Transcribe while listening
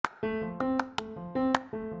This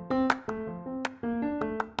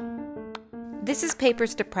is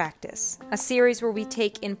Papers to Practice, a series where we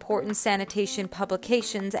take important sanitation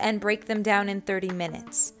publications and break them down in 30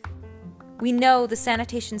 minutes. We know the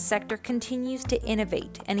sanitation sector continues to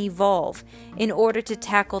innovate and evolve in order to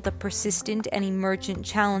tackle the persistent and emergent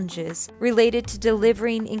challenges related to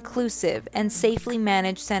delivering inclusive and safely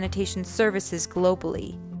managed sanitation services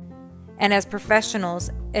globally. And as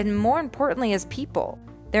professionals, and more importantly as people,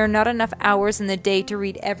 there are not enough hours in the day to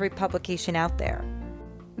read every publication out there.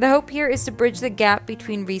 The hope here is to bridge the gap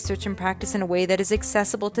between research and practice in a way that is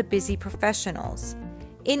accessible to busy professionals.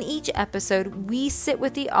 In each episode, we sit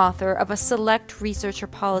with the author of a select research or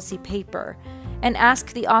policy paper and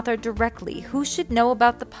ask the author directly who should know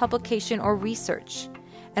about the publication or research,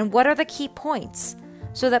 and what are the key points,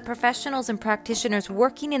 so that professionals and practitioners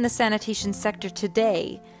working in the sanitation sector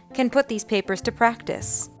today can put these papers to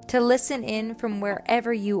practice. To listen in from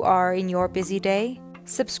wherever you are in your busy day,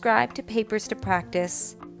 subscribe to Papers to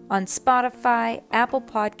Practice on Spotify, Apple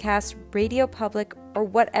Podcasts, Radio Public, or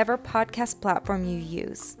whatever podcast platform you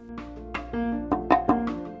use.